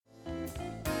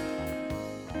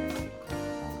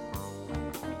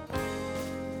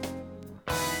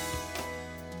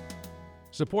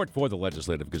Support for the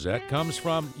Legislative Gazette comes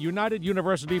from United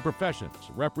University Professions,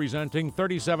 representing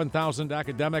 37,000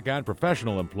 academic and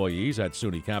professional employees at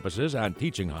SUNY campuses and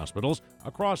teaching hospitals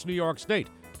across New York State.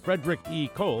 Frederick E.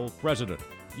 Cole, President.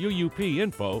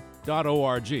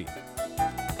 UUPinfo.org.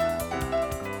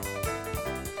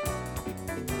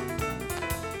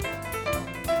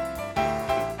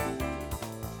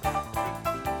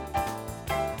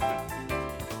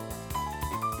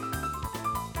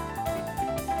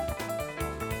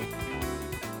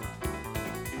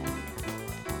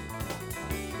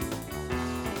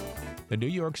 The New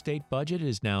York State budget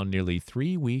is now nearly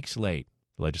 3 weeks late.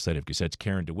 The Legislative Gazette's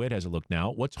Karen DeWitt has a look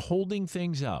now at what's holding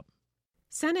things up.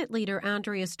 Senate Leader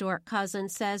Andrea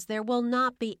Stewart-Cousins says there will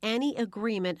not be any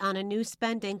agreement on a new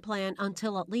spending plan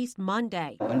until at least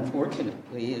Monday.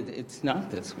 Unfortunately, it's not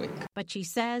this week. But she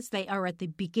says they are at the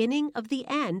beginning of the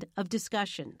end of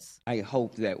discussions. I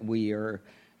hope that we are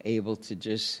able to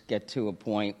just get to a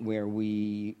point where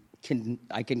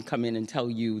I can come in and tell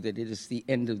you that it is the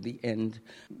end of the end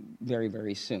very,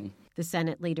 very soon. The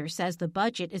Senate leader says the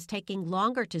budget is taking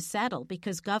longer to settle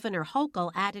because Governor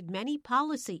Hochul added many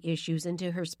policy issues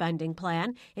into her spending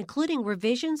plan, including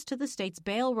revisions to the state's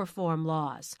bail reform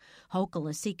laws. Hochul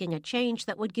is seeking a change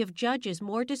that would give judges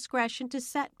more discretion to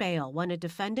set bail when a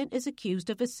defendant is accused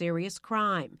of a serious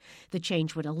crime. The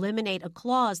change would eliminate a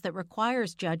clause that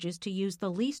requires judges to use the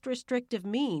least restrictive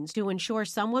means to ensure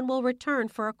someone will return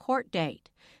for a court date.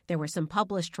 There were some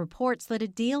published reports that a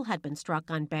deal had been struck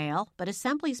on bail, but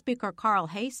Assembly Speaker Carl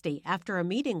Hastie, after a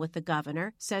meeting with the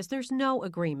governor, says there's no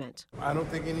agreement. I don't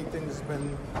think anything's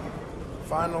been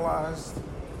finalized,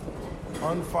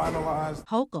 unfinalized.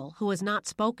 Hochul, who has not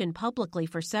spoken publicly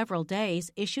for several days,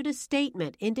 issued a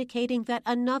statement indicating that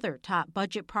another top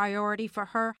budget priority for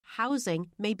her, housing,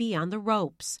 may be on the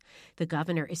ropes. The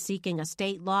governor is seeking a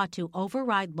state law to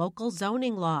override local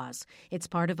zoning laws. It's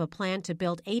part of a plan to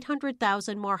build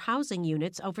 800,000 more housing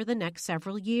units over the next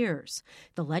several years.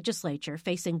 The legislature,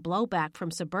 facing blowback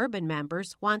from suburban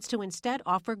members, wants to instead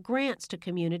offer grants to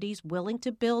communities willing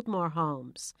to build more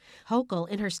homes. Hochul,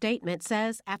 in her statement,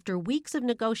 says after weeks of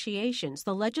negotiations,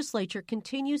 the legislature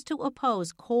continues to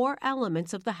oppose core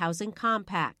elements of the housing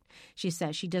compact. She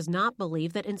says she does not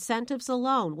believe that incentives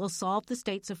alone will solve the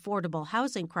state's affordable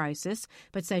housing crisis,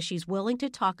 but says she's willing to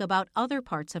talk about other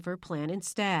parts of her plan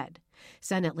instead.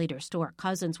 Senate Leader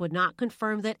Stewart-Cousins would not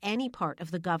confirm that any part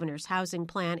of the governor's housing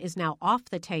plan is now off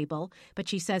the table, but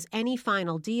she says any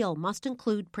final deal must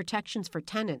include protections for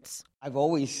tenants. I've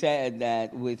always said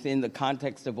that within the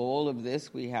context of all of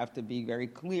this, we have to be very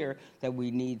clear that we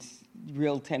need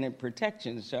real tenant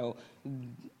protection. So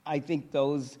I think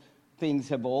those things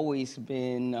have always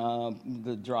been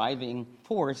the driving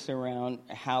force around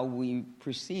how we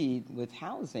proceed with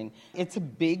housing. It's a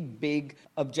big, big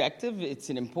objective. It's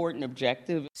an important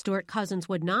objective. Stewart-Cousins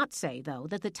would not say, though,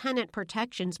 that the tenant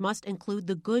protections must include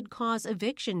the good cause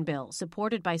eviction bill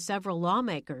supported by several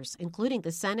lawmakers, including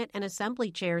the Senate and Assembly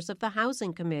chairs of the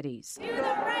housing committees. Do the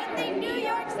right thing, New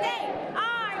York State.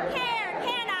 Our care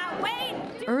cannot wait.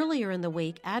 Earlier in the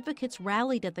week, advocates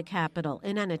rallied at the Capitol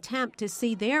in an attempt to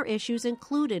see their issues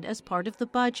included as part of the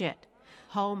budget.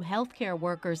 Home health care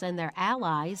workers and their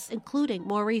allies, including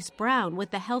Maurice Brown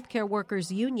with the Healthcare Workers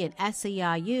Union,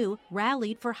 SEIU,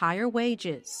 rallied for higher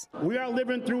wages. We are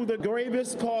living through the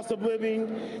gravest cost of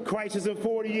living crisis in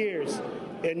 40 years.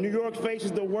 And New York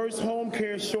faces the worst home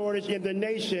care shortage in the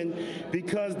nation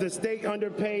because the state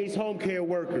underpays home care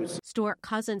workers.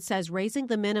 Stewart-Cousins says raising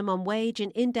the minimum wage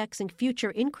and indexing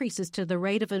future increases to the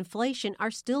rate of inflation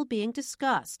are still being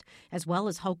discussed, as well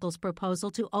as Hochul's proposal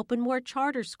to open more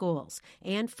charter schools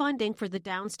and funding for the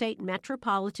Downstate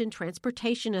Metropolitan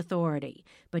Transportation Authority.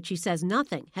 But she says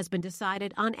nothing has been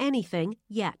decided on anything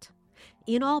yet.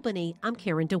 In Albany, I'm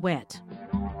Karen DeWitt.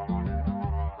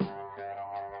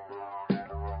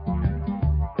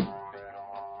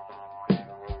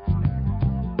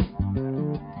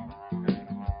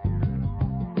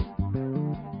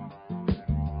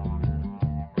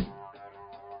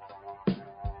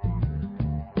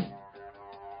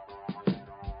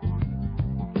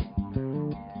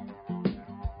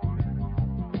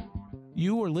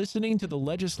 You are listening to the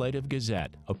Legislative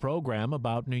Gazette, a program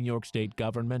about New York State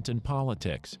government and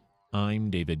politics. I'm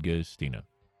David Gustina.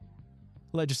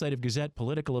 Legislative Gazette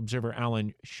political observer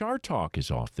Alan Chartock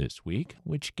is off this week,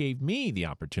 which gave me the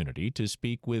opportunity to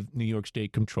speak with New York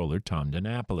State Comptroller Tom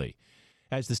DiNapoli.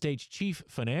 As the state's chief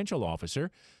financial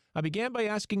officer, I began by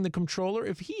asking the comptroller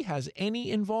if he has any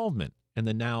involvement in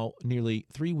the now nearly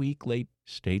 3-week late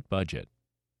state budget.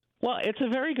 Well, it's a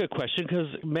very good question because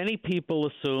many people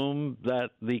assume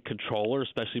that the controller,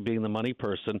 especially being the money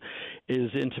person, is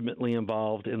intimately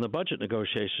involved in the budget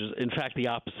negotiations. In fact, the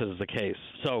opposite is the case.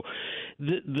 So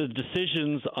the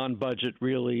decisions on budget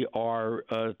really are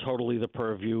totally the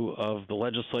purview of the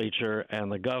legislature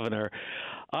and the governor.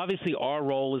 Obviously, our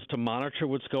role is to monitor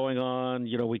what's going on.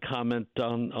 You know, we comment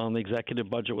on the executive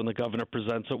budget when the governor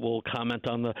presents it. We'll comment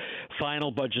on the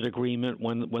final budget agreement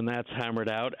when that's hammered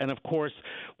out. And, of course,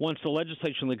 once the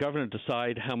legislature and the governor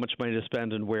decide how much money to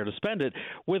spend and where to spend it,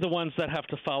 we're the ones that have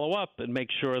to follow up and make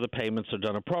sure the payments are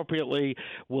done appropriately.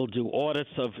 We'll do audits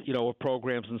of,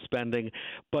 programs and spending.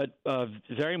 But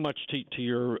very much to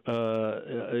your,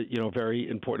 very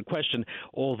important question,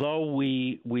 although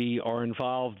we are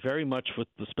involved very much with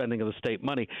the spending of the state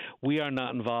money, we are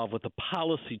not involved with the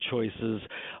policy choices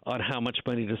on how much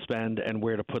money to spend and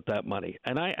where to put that money.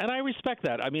 And I respect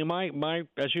that. I mean, my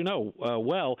as you know,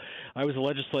 I was a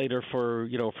legislator for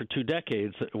 2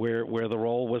 decades where the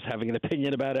role was having an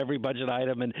opinion about every budget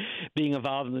item and being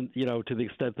involved in, to the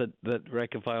extent that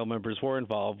rank and file members were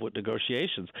involved with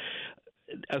negotiations.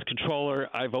 As controller,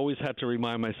 I've always had to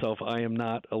remind myself I am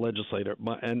not a legislator.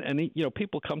 And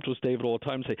people come to us, David, all the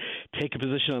time and say, take a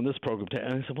position on this program.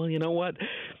 And I said, well, you know what?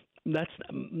 That's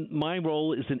my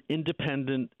role is an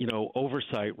independent,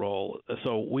 oversight role.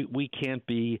 So we can't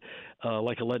be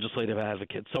like a legislative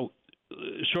advocate. So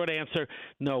short answer,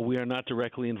 no, we are not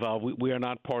directly involved. We are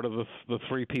not part of the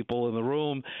three people in the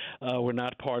room. We're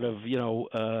not part of,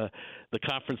 the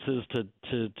conferences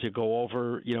to go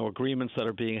over, agreements that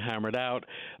are being hammered out.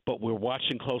 But we're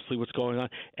watching closely what's going on.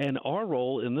 And our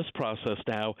role in this process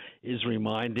now is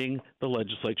reminding the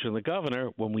legislature and the governor,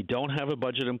 when we don't have a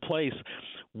budget in place,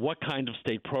 what kind of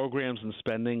state programs and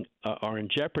spending are in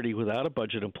jeopardy without a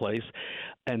budget in place.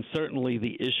 And certainly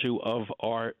the issue of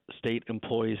our state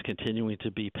employees continuing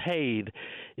to be paid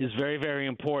is very, very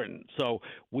important. So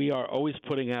we are always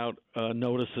putting out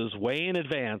notices way in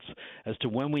advance as to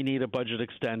when we need a budget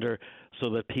extender so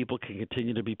that people can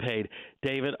continue to be paid.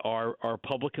 David, our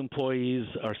public employees,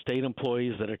 our state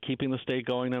employees that are keeping the state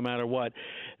going no matter what,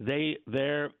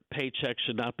 their paychecks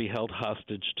should not be held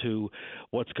hostage to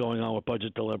what's going on with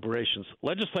budget deliberations.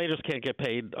 Legislators can't get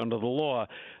paid under the law,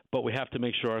 but we have to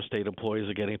make sure our state employees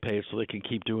are getting paid so they can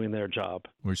keep doing their job.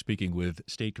 We're speaking with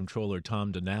State Controller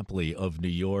Tom DiNapoli of New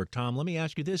York. Tom, let me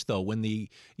ask you this, though. When the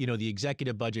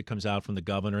executive budget comes out from the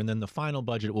governor and then the final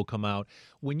budget will come out,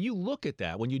 when you look at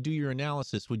that, when you do your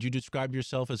analysis, would you describe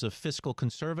yourself as a fiscal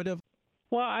conservative?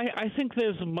 Well, I think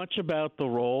there's much about the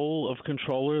role of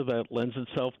controller that lends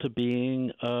itself to being,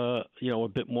 a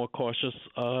bit more cautious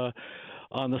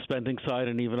on the spending side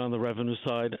and even on the revenue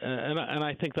side. And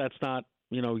I think that's not,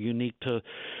 unique to,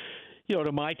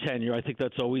 to my tenure. I think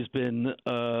that's always been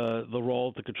the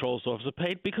role the controller's office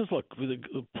played. Because look,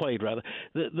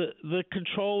 the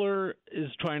controller is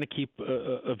trying to keep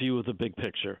a view of the big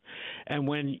picture, and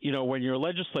when you're a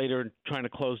legislator trying to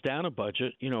close down a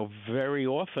budget, very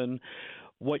often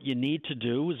what you need to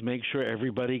do is make sure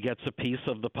everybody gets a piece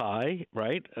of the pie,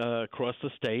 right, across the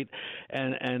state,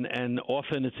 and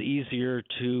often it's easier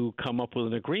to come up with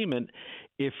an agreement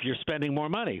if you're spending more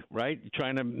money, right? You're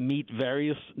trying to meet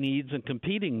various needs and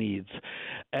competing needs,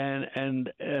 and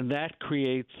that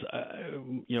creates,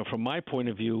 from my point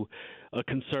of view, a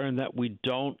concern that we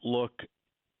don't look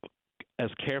as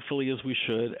carefully as we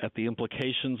should at the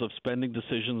implications of spending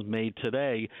decisions made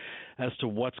today as to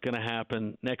what's going to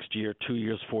happen next year, 2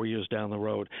 years, 4 years down the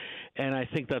road. And I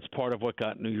think that's part of what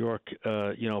got New York,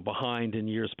 behind in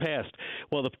years past.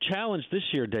 Well, the challenge this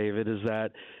year, David, is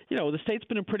that, the state's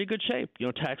been in pretty good shape.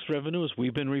 Tax revenue, as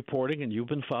we've been reporting and you've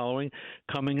been following,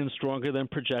 coming in stronger than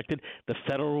projected. The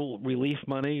federal relief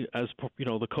money, as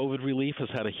the COVID relief has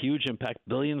had a huge impact.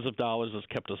 Billions of dollars has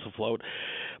kept us afloat.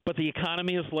 But the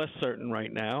economy is less certain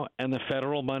right now, and the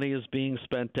federal money is being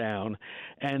spent down.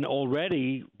 And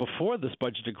already, before this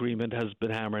budget agreement has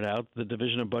been hammered out, the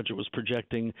Division of Budget was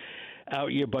projecting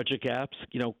out-year budget gaps,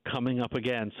 coming up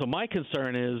again. So my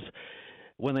concern is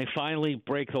when they finally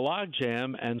break the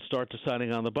logjam and start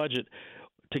deciding on the budget,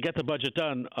 to get the budget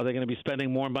done, are they going to be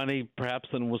spending more money perhaps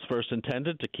than was first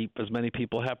intended to keep as many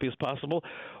people happy as possible?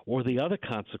 Or the other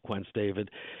consequence,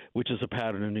 David, which is a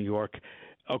pattern in New York,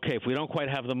 okay, if we don't quite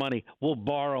have the money, we'll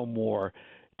borrow more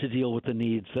to deal with the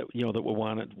needs that that we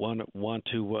want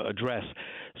to address.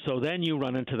 So then you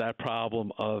run into that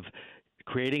problem of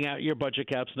creating out your budget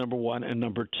gaps, number one, and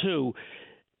number two,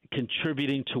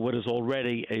 contributing to what is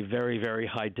already a very, very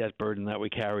high debt burden that we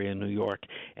carry in New York.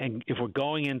 And if we're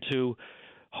going into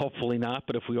Hopefully not,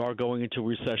 but if we are going into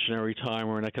a recessionary time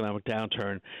or an economic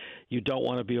downturn, you don't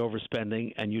want to be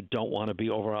overspending and you don't want to be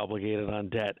over-obligated on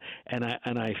debt. And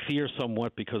I fear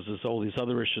somewhat, because there's all these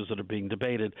other issues that are being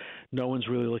debated, no one's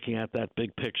really looking at that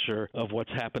big picture of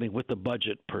what's happening with the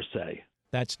budget per se.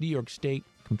 That's New York State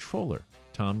Comptroller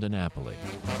Tom DiNapoli.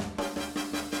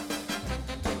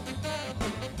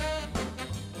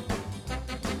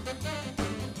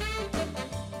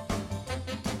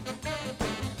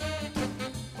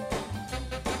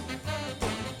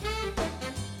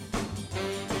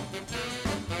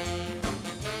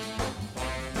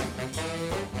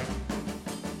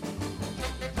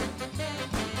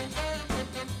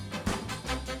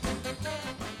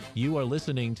 You are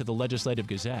listening to the Legislative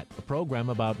Gazette, a program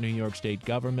about New York State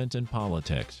government and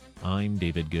politics. I'm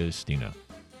David Gustina.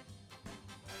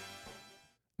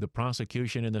 The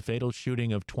prosecution in the fatal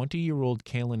shooting of 20-year-old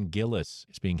Kalen Gillis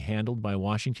is being handled by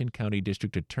Washington County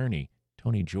District Attorney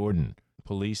Tony Jordan.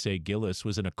 Police say Gillis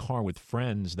was in a car with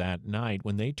friends that night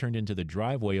when they turned into the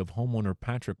driveway of homeowner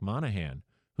Patrick Monahan,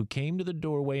 who came to the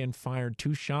doorway and fired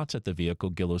 2 shots at the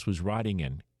vehicle Gillis was riding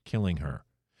in, killing her.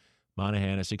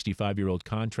 Monahan, a 65-year-old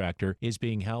contractor, is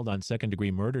being held on second-degree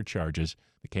murder charges.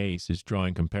 The case is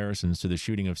drawing comparisons to the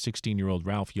shooting of 16-year-old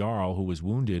Ralph Yarl, who was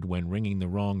wounded when ringing the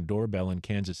wrong doorbell in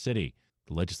Kansas City.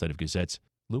 The Legislative Gazette's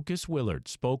Lucas Willard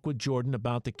spoke with Jordan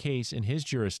about the case in his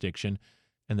jurisdiction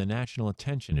and the national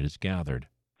attention it has gathered.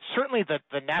 Certainly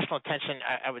the national attention,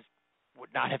 I would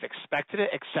not have expected it,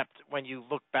 except when you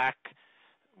look back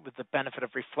with the benefit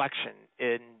of reflection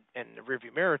in the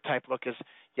rearview mirror type look, is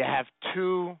you have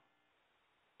 2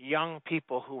 young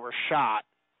people who were shot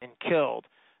and killed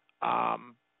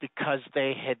because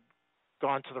they had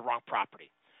gone to the wrong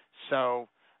property. So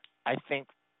I think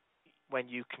when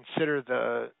you consider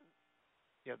the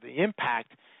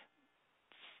impact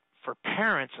for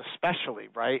parents especially,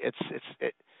 right?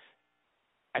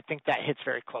 I think that hits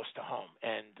very close to home,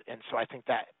 and so I think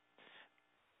that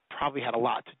probably had a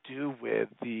lot to do with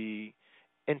the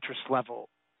interest level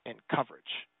in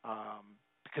coverage,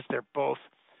 because they're both.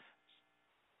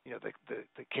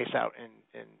 The case out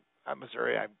in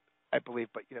Missouri, I believe,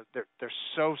 but they're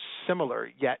so similar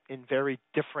yet in very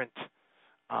different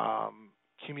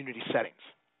community settings,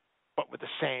 but with the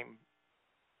same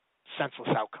senseless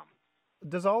outcome.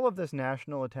 Does all of this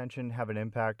national attention have an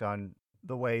impact on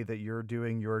the way that you're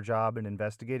doing your job in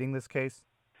investigating this case?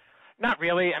 Not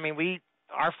really. I mean,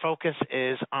 our focus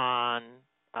is on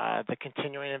the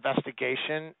continuing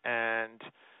investigation and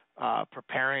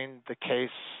preparing the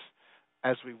case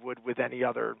as we would with any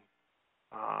other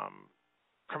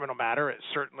criminal matter. It's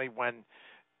certainly when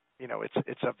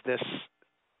it's of this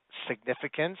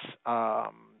significance, the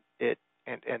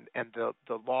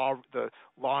law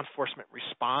enforcement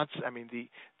response. I mean,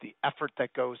 the effort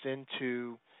that goes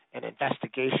into an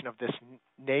investigation of this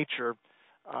nature,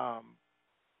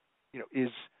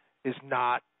 is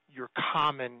not your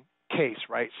common case,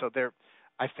 right? So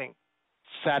I think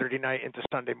Saturday night into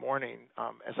Sunday morning,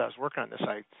 as I was working on this,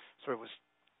 I sort of was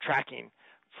tracking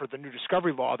for the new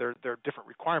discovery law. There are different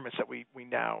requirements that we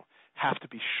now have to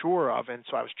be sure of, and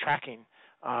so I was tracking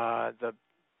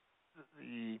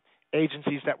the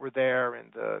agencies that were there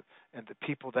and the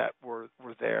people that were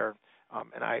there,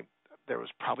 and there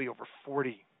was probably over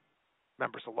 40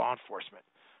 members of law enforcement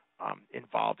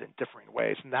involved in differing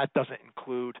ways, and that doesn't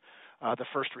include the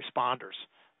first responders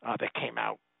that came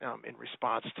out in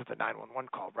response to the 911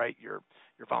 call, right? Your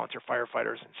volunteer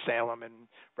firefighters in Salem and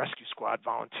rescue squad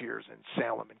volunteers in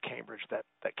Salem and Cambridge that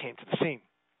came to the scene.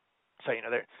 So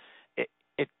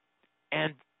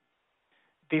and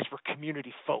these were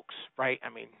community folks, right? I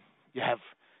mean, you have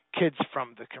kids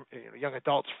from young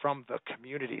adults from the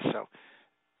community, so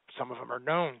some of them are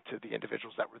known to the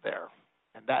individuals that were there,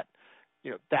 and that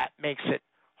makes it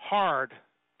hard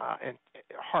and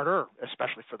harder,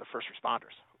 especially for the first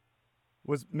responders.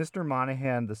 Was Mr.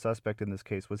 Monahan, the suspect in this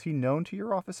case, was he known to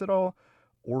your office at all,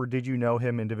 or did you know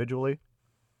him individually?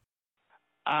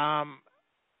 I'd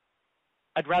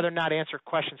rather not answer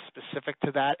questions specific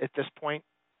to that at this point.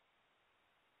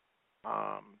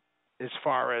 As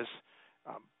far as,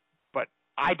 but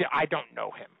I don't know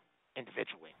him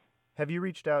individually. Have you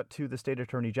reached out to the State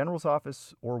Attorney General's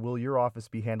office, or will your office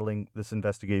be handling this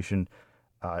investigation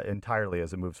entirely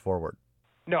as it moves forward?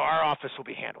 No, our office will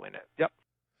be handling it. Yep.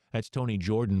 That's Tony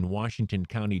Jordan, Washington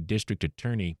County District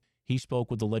Attorney. He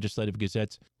spoke with the Legislative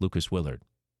Gazette's Lucas Willard.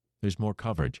 There's more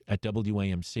coverage at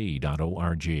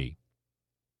WAMC.org.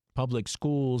 Public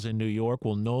schools in New York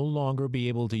will no longer be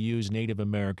able to use Native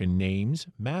American names,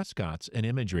 mascots, and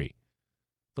imagery.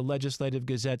 The Legislative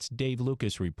Gazette's Dave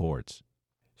Lucas reports.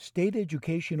 State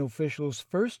education officials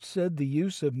first said the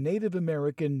use of Native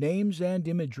American names and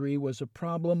imagery was a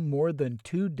problem more than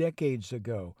 2 decades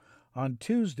ago. On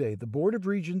Tuesday, the Board of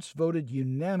Regents voted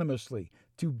unanimously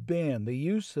to ban the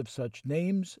use of such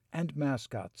names and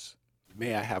mascots.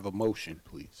 May I have a motion,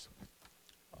 please?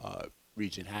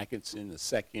 Regent Hackinson, the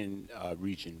second,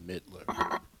 Regent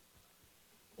Midler.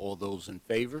 All those in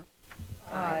favor?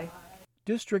 Aye.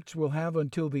 Districts will have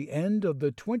until the end of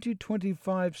the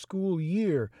 2025 school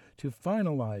year to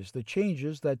finalize the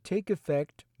changes that take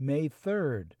effect May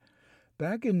 3rd.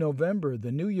 Back in November,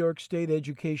 the New York State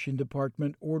Education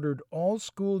Department ordered all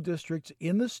school districts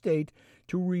in the state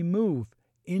to remove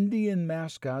Indian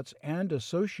mascots and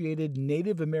associated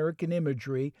Native American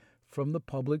imagery from the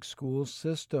public school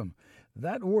system.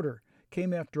 That order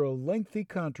came after a lengthy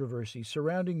controversy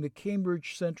surrounding the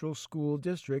Cambridge Central School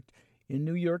District in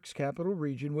New York's Capital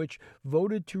Region, which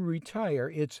voted to retire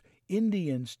its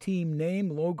Indians team name,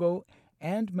 logo,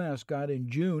 and mascot in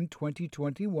June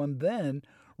 2021, then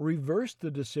reversed the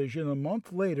decision a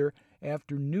month later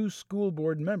after new school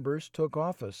board members took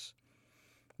office.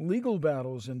 Legal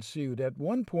battles ensued. At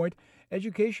one point,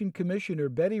 Education Commissioner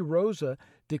Betty Rosa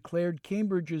declared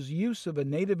Cambridge's use of a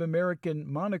Native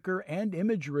American moniker and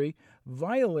imagery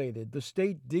violated the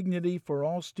State Dignity for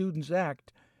All Students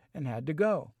Act and had to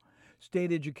go.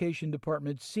 State Education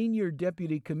Department Senior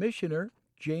Deputy Commissioner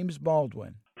James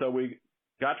Baldwin. So we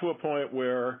got to a point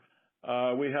where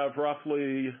we have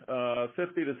roughly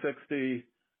 50 to 60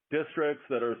 districts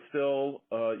that are still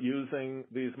using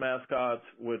these mascots,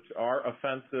 which are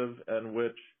offensive and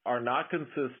which are not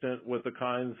consistent with the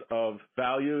kinds of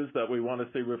values that we want to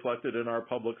see reflected in our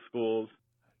public schools.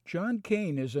 John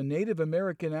Kane is a Native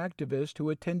American activist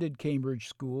who attended Cambridge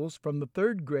schools from the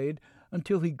 3rd grade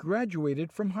until he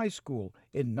graduated from high school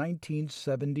in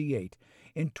 1978.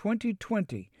 In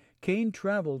 2020, Kane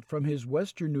traveled from his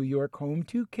Western New York home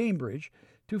to Cambridge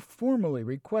to formally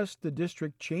request the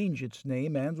district change its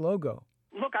name and logo.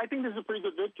 Look, I think this is a pretty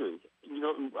good victory. You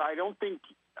know, I don't think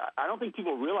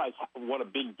people realize what a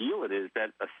big deal it is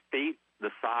that a state the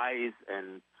size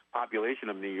and population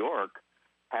of New York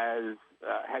has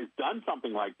done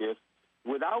something like this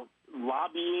without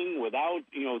lobbying, without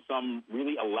some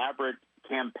really elaborate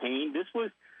campaign. This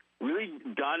was really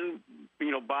done,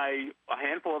 by a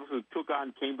handful of us who took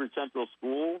on Cambridge Central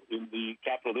School in the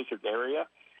Capital District area,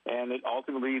 and it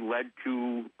ultimately led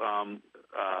to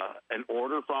an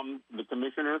order from the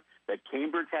commissioner that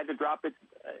Cambridge had to drop its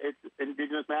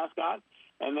indigenous mascot,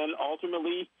 and then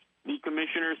ultimately the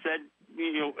commissioner said,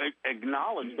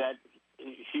 acknowledged that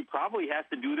she probably has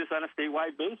to do this on a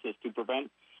statewide basis to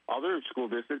prevent other school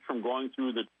districts from going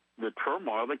through the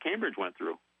turmoil that Cambridge went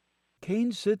through.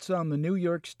 Kane sits on the New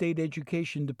York State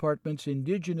Education Department's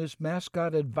Indigenous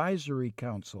Mascot Advisory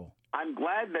Council. I'm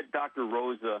glad that Dr.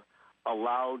 Rosa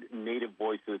allowed Native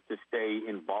voices to stay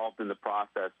involved in the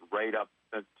process right up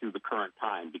to the current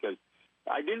time, because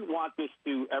I didn't want this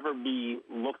to ever be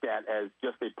looked at as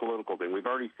just a political thing. We've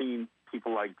already seen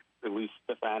people like Elise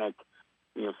Stefanik,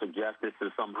 suggest this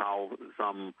is somehow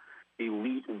some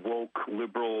elite, woke,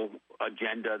 liberal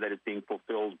agenda that is being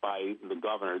fulfilled by the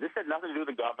governor. This had nothing to do with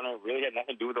the governor. It really had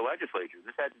nothing to do with the legislature.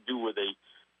 This had to do with a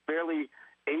fairly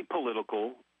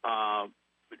apolitical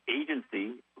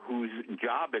agency whose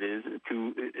job it is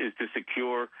to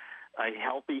secure a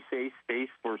healthy, safe space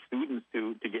for students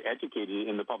to get educated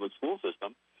in the public school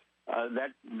system.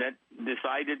 That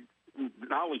decided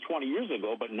not only 20 years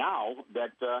ago, but now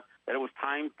that it was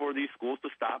time for these schools to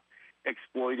stop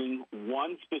exploiting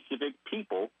one specific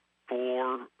people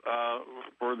for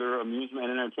their amusement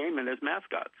and entertainment as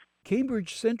mascots.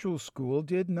 Cambridge Central School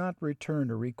did not return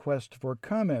a request for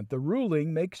comment. The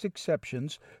ruling makes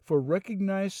exceptions for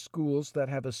recognized schools that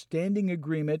have a standing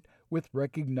agreement with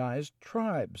recognized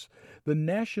tribes. The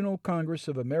National Congress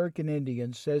of American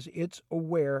Indians says it's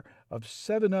aware of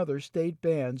 7 other state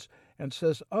bans and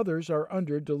says others are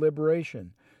under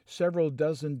deliberation. Several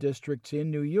dozen districts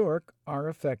in New York are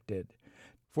affected.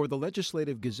 For the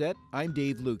Legislative Gazette, I'm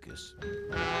Dave Lucas.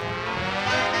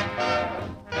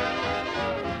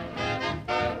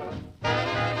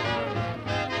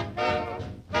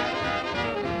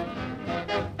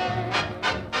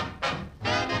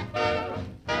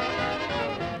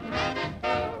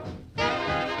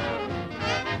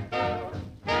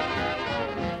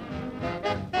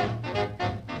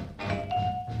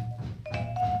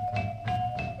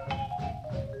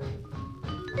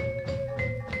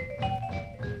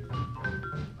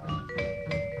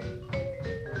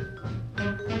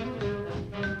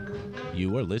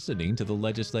 You are listening to the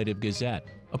Legislative Gazette,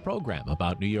 a program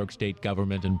about New York State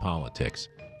government and politics.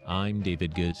 I'm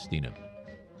David Gustina.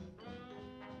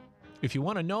 If you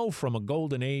want to know from a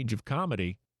golden age of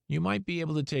comedy, you might be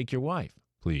able to take your wife,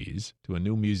 please, to a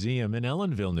new museum in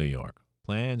Ellenville, New York.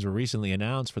 Plans were recently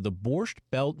announced for the Borscht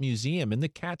Belt Museum in the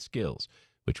Catskills,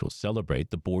 which will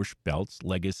celebrate the Borscht Belt's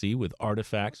legacy with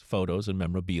artifacts, photos, and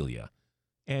memorabilia.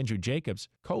 Andrew Jacobs,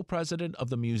 co-president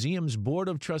of the museum's Board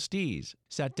of Trustees,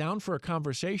 sat down for a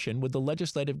conversation with the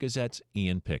Legislative Gazette's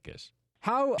Ian Pickus.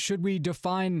 How should we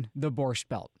define the Borscht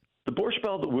Belt? The Borscht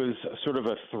Belt was sort of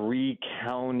a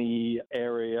three-county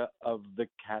area of the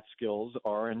Catskills,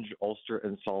 Orange, Ulster,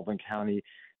 and Sullivan County,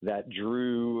 that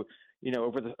drew,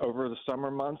 over the summer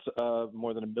months,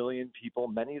 more than 1 million people,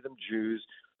 many of them Jews,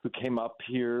 who came up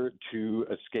here to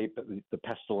escape the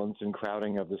pestilence and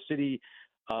crowding of the city,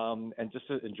 and just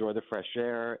to enjoy the fresh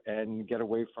air and get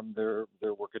away from their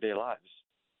workaday lives.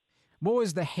 What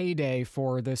was the heyday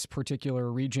for this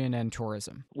particular region and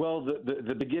tourism? Well,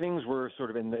 the beginnings were sort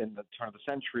of in the turn of the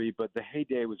century, but the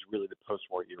heyday was really the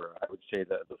post-war era. I would say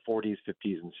the 40s,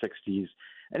 50s, and 60s,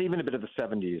 and even a bit of the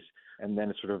 70s. And then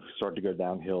it sort of started to go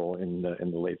downhill in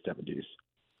the late 70s.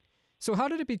 So how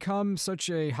did it become such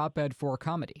a hotbed for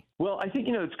comedy? Well, I think,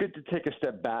 it's good to take a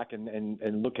step back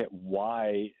and look at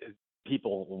why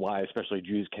especially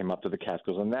Jews came up to the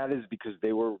Catskills, and that is because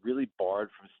they were really barred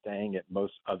from staying at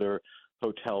most other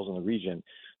hotels in the region.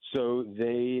 So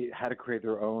they had to create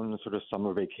their own sort of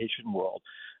summer vacation world.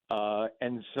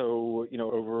 And so,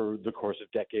 over the course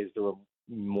of decades, there were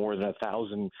more than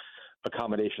 1,000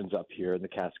 accommodations up here in the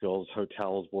Catskills,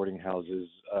 hotels, boarding houses,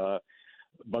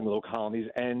 bungalow colonies,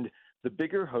 and the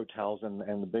bigger hotels and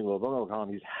the bungalow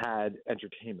colonies had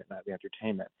entertainment, nightly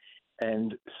entertainment.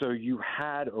 And so you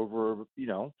had over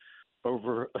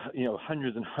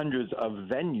hundreds and hundreds of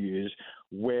venues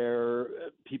where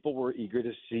people were eager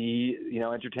to see,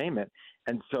 entertainment.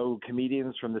 And so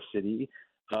comedians from the city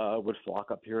would flock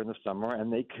up here in the summer,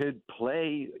 and they could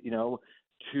play,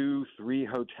 2-3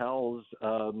 hotels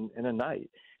in a night.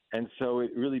 And so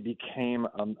it really became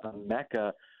a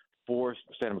mecca for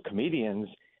stand-up comedians,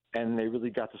 and they really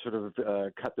got to sort of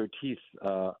cut their teeth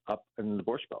up in the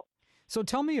Borscht Belt. So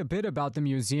tell me a bit about the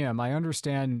museum. I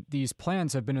understand these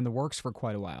plans have been in the works for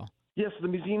quite a while. Yes,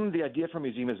 the idea for a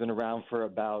museum has been around for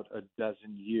about a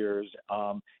dozen years.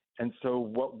 And so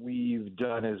what we've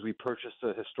done is we purchased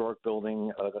a historic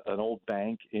building, an old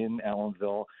bank in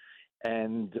Ellenville.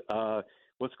 And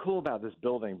what's cool about this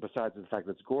building, besides the fact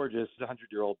that it's gorgeous, it's a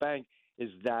 100-year-old bank, is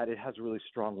that it has really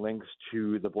strong links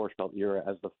to the Borscht Belt era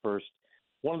as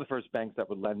one of the first banks that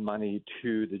would lend money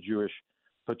to the Jewish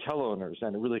hotel owners,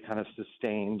 and it really kind of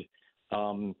sustained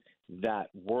that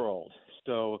world.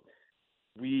 So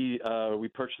we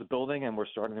purchased the building, and we're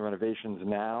starting the renovations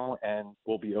now, and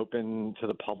we'll be open to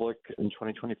the public in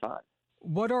 2025.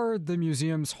 What are the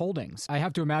museum's holdings? I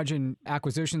have to imagine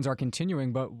acquisitions are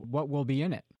continuing, but what will be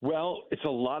in it? Well, it's a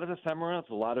lot of ephemera.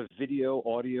 It's a lot of video,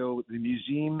 audio. The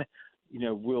museum,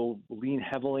 will lean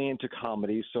heavily into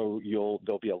comedy, so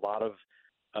there'll be a lot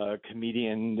of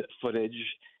comedian footage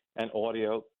and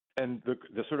audio. And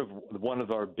the sort of one of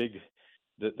our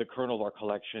the kernel of our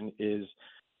collection is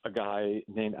a guy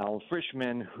named Alan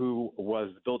Frischman, who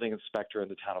was the building inspector in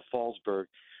the town of Fallsburg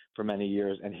for many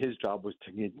years, and his job was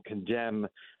to condemn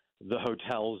the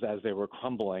hotels as they were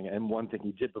crumbling. And one thing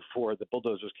he did before the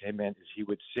bulldozers came in is he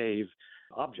would save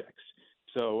objects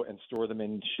and store them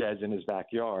in sheds in his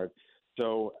backyard.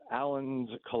 So Alan's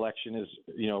collection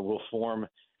will form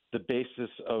the basis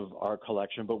of our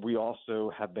collection, but we also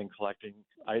have been collecting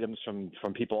items from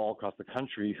people all across the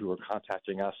country who are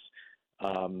contacting us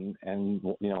and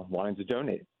wanting to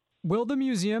donate. Will the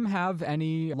museum have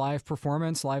any live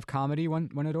performance, live comedy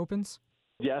when it opens?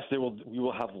 Yes, we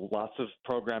will have lots of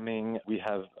programming. We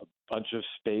have a bunch of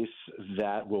space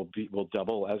that will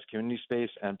double as community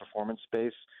space and performance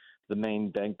space. The main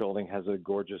bank building has a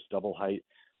gorgeous double height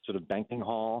sort of banking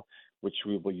hall, which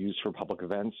we will use for public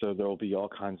events. So there will be all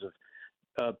kinds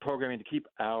of programming to keep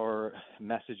our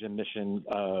message and mission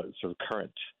sort of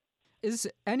current. Is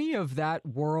any of that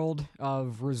world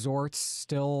of resorts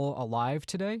still alive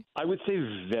today? I would say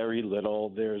very little.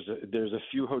 There's a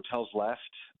few hotels left,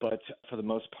 but for the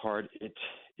most part, it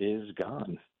is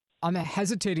gone. I'm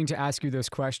hesitating to ask you this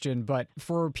question, but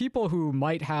for people who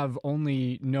might have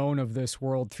only known of this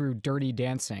world through Dirty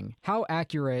Dancing, how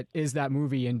accurate is that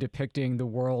movie in depicting the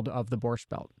world of the Borscht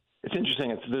Belt? It's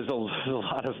interesting. There's a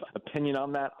lot of opinion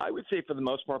on that. I would say for the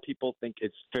most part, people think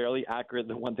it's fairly accurate.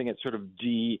 The one thing it sort of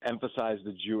de-emphasized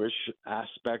the Jewish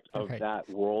aspect of that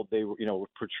world they were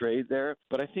portrayed there.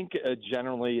 But I think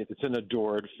generally it's an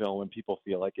adored film, and people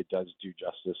feel like it does do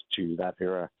justice to that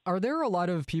era. Are there a lot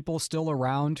of people still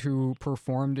around who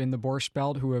performed in the Borscht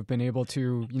Belt who have been able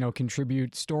to,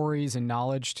 contribute stories and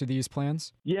knowledge to these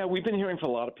plans? Yeah, we've been hearing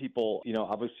from a lot of people.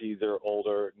 Obviously they're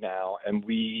older now, and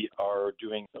we are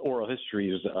doing oral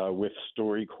histories with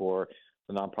StoryCorps,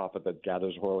 the nonprofit that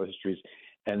gathers oral histories.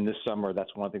 And this summer,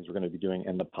 that's one of the things we're going to be doing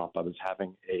in the pop-up is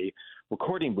having a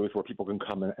recording booth where people can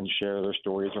come and share their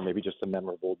stories or maybe just a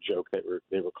memorable joke that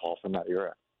they recall from that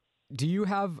era. Do you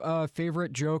have a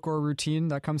favorite joke or routine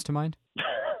that comes to mind?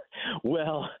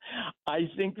 Well, I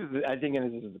think it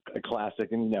is a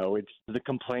classic, and it's the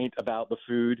complaint about the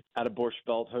food at a Borscht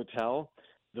Belt hotel.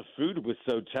 The food was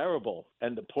so terrible,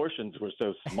 and the portions were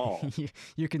so small.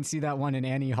 You can see that one in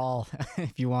Annie Hall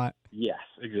if you want. Yes,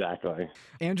 exactly.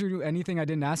 Andrew, anything I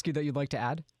didn't ask you that you'd like to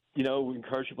add? We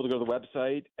encourage people to go to the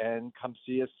website and come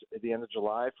see us at the end of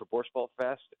July for Borscht Belt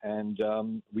Fest, and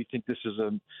we think this is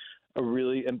a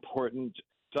really important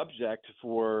subject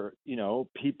for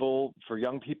people, for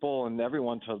young people, and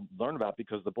everyone to learn about,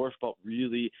 because the Borscht Belt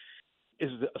really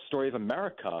is a story of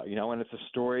America, and it's a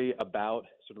story about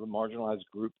sort of a marginalized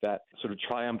group that sort of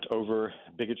triumphed over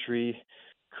bigotry,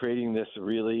 creating this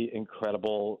really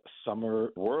incredible summer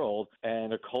world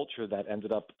and a culture that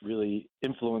ended up really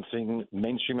influencing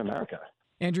mainstream America.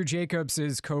 Andrew Jacobs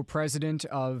is co-president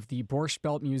of the Borscht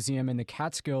Belt Museum and the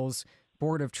Catskills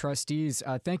Board of Trustees.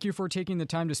 Thank you for taking the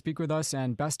time to speak with us,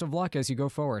 and best of luck as you go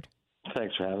forward.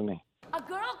 Thanks for having me. A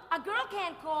girl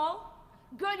can't call.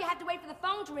 Girl, you have to wait for the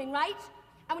phone to ring, right?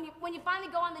 And when you finally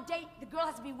go on the date, the girl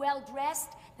has to be well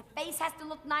dressed, the face has to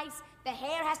look nice, the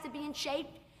hair has to be in shape.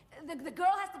 The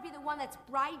girl has to be the one that's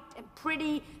bright and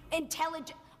pretty,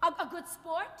 intelligent, a good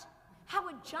sport.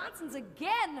 Howard Johnson's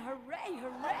again, hooray,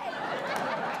 hooray.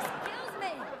 Excuse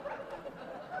me.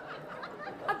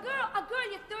 A girl,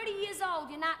 you're 30 years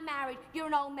old, you're not married, you're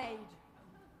an old maid.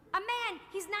 A man,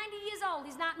 he's 90 years old,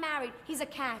 he's not married, he's a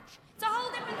catch. It's a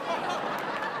whole different thing.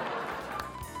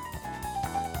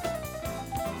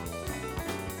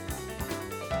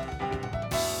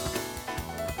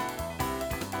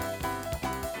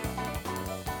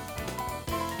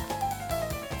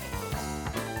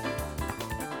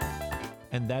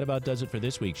 And that about does it for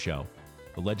this week's show.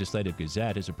 The Legislative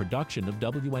Gazette is a production of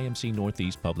WAMC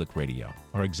Northeast Public Radio.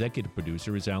 Our executive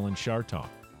producer is Alan Shartoff.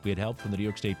 We had help from the New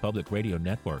York State Public Radio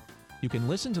Network. You can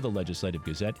listen to the Legislative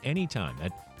Gazette anytime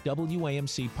at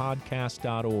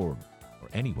WAMCpodcast.org or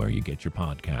anywhere you get your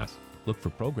podcasts. Look for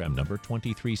program number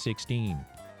 2316.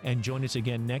 And join us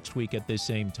again next week at this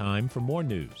same time for more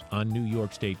news on New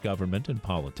York State government and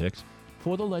politics.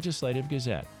 For the Legislative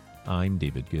Gazette, I'm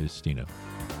David Gustino.